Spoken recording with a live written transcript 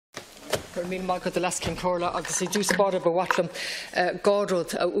Mil magad the lascin corla agus I dús bada ba watlam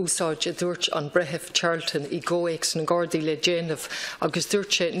gárod a úsáid a dúirt an brethef Charlton I goéix na Gardaí le déanamh agus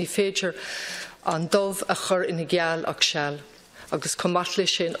dúirte ní féidir an dómh a chur ina gheal ach seall. Agus comat lei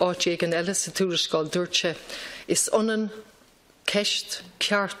sin áit an eile sa túrascáil dúirte is onan ceist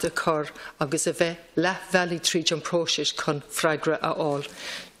ceart a chur agus a bheith Laugh Valley tríd an próisis chun freigra a all.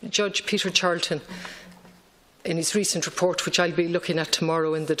 Judge Peter Charlton, in his recent report, which I'll be looking at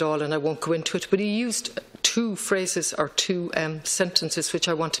tomorrow in the Dáil, and I won't go into it, but he used two phrases or two sentences which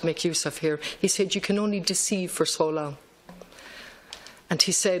I want to make use of here. He said, you can only deceive for so long. And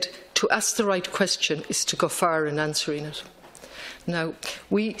he said, to ask the right question is to go far in answering it. Now,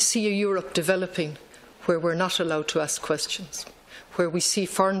 we see a Europe developing where we're not allowed to ask questions, where we see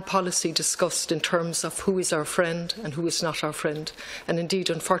foreign policy discussed in terms of who is our friend and who is not our friend. And indeed,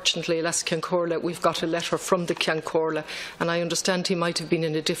 unfortunately, Las Ciancorla, we've got a letter from the Ciancorla, and I understand he might have been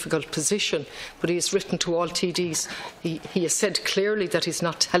in a difficult position, but he has written to all TDs. He has said clearly that he's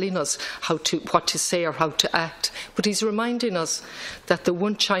not telling us what to say or how to act, but he's reminding us that the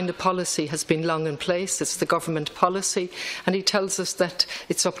One China policy has been long in place. It's the government policy, and he tells us that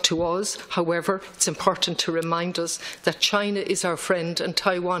it's up to us. However, it's important to remind us that China is our friend and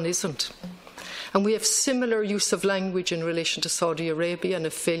Taiwan isn't. And we have similar use of language in relation to Saudi Arabia and a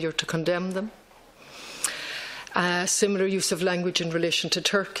failure to condemn them. Similar use of language in relation to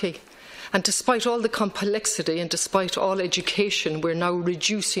Turkey. And despite all the complexity and despite all education, we're now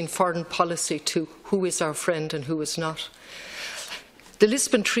reducing foreign policy to who is our friend and who is not. The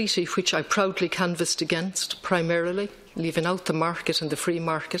Lisbon Treaty, which I proudly canvassed against, primarily, leaving out the market and the free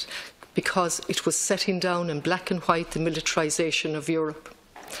market, because it was setting down in black and white the militarisation of Europe.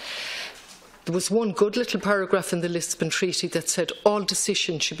 There was one good little paragraph in the Lisbon Treaty that said all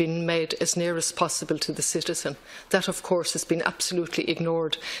decisions should be made as near as possible to the citizen. That, of course, has been absolutely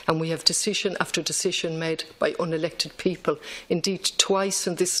ignored, and we have decision after decision made by unelected people. Indeed, twice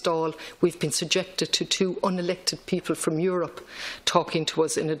in this Dáil we've been subjected to two unelected people from Europe talking to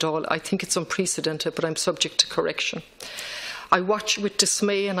us in a Dáil. I think it's unprecedented, but I'm subject to correction. I watch with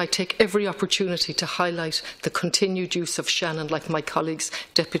dismay and I take every opportunity to highlight the continued use of Shannon, like my colleagues,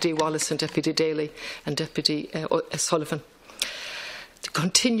 Deputy Wallace and Deputy Daly and Deputy Sullivan. The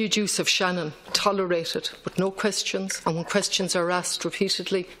continued use of Shannon, tolerated, but no questions, and when questions are asked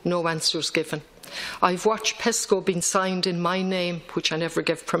repeatedly, no answers given. I've watched PESCO being signed in my name, which I never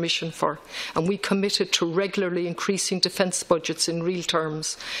gave permission for, and we committed to regularly increasing defence budgets in real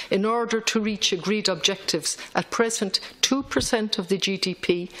terms in order to reach agreed objectives. At present, 2% of the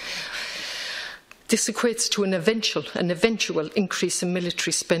GDP. This equates to an eventual increase in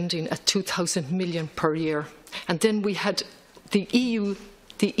military spending at 2,000 million per year. And then we had the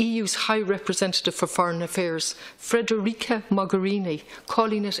EU's High Representative for Foreign Affairs, Federica Mogherini,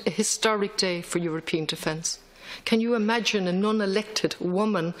 calling it a historic day for European defence. Can you imagine a non-elected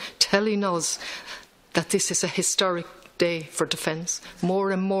woman telling us that this is a historic day for defence?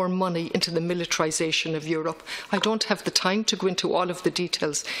 More and more money into the militarisation of Europe. I don't have the time to go into all of the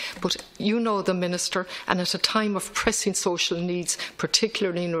details, but you know the Minister, and at a time of pressing social needs,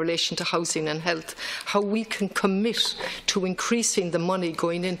 particularly in relation to housing and health, how we can commit to increasing the money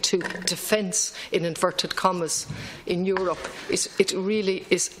going into defence, in inverted commas, in Europe. It really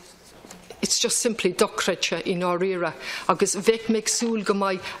is. It's just simply docrecha in our era. Agus vec mexul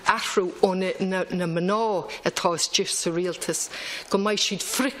gomai atru on na mano atas gif surrealtis. Gomai she'd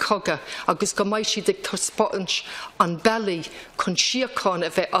frickhoga, agus gomai she'd spottench on belly, conshiakon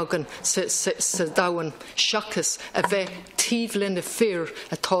ave agan, se dawan, shakas, ave tivlin a fear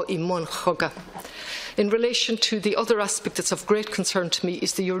ata imon hoga. In relation to the other aspect that's of great concern to me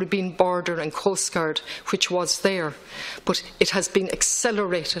is the European Border and Coast Guard, which was there, but it has been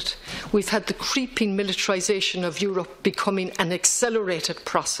accelerated. We've had the creeping militarisation of Europe becoming an accelerated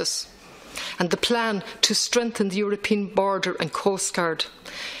process. And the plan to strengthen the European Border and Coast Guard,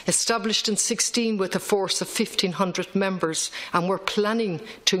 established in 2016 with a force of 1,500 members, and we're planning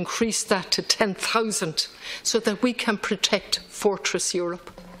to increase that to 10,000 so that we can protect Fortress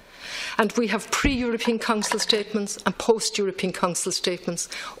Europe. And we have pre-European Council statements and post-European Council statements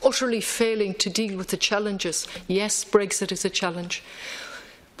utterly failing to deal with the challenges. Yes, Brexit is a challenge,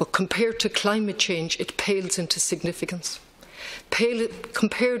 but compared to climate change, it pales into significance.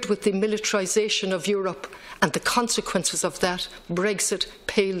 Compared with the militarisation of Europe and the consequences of that, Brexit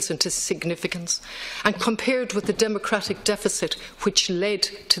pales into significance. And compared with the democratic deficit which led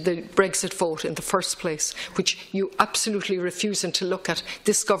to the Brexit vote in the first place, which you absolutely refusing to look at,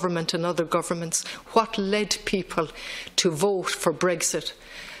 this government and other governments, what led people to vote for Brexit?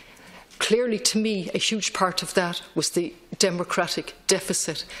 Clearly, to me, a huge part of that was the democratic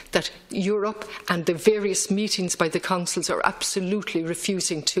deficit that Europe and the various meetings by the councils are absolutely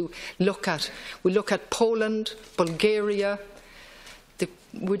refusing to look at. We look at Poland, Bulgaria.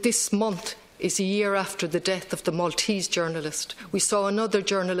 This month is a year after the death of the Maltese journalist. We saw another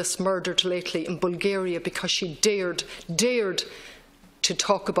journalist murdered lately in Bulgaria because she dared to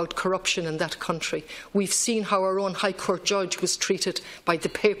talk about corruption in that country. We've seen how our own High Court judge was treated by the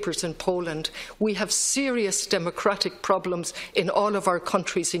papers in Poland. We have serious democratic problems in all of our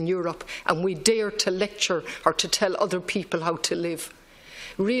countries in Europe, and we dare to lecture or to tell other people how to live.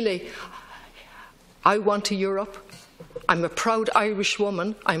 Really, I want a Europe. I'm a proud Irish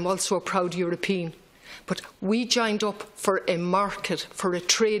woman. I'm also a proud European. But we joined up for a market, for a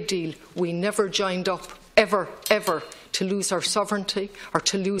trade deal. We never joined up, ever, to lose our sovereignty or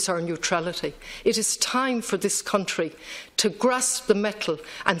to lose our neutrality. It is time for this country to grasp the mettle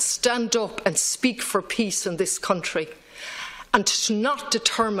and stand up and speak for peace in this country, and to not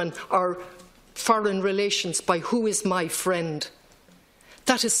determine our foreign relations by who is my friend.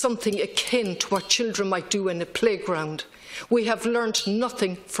 That is something akin to what children might do in a playground. We have learned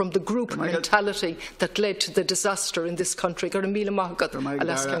nothing from the group mentality that led to the disaster in this country.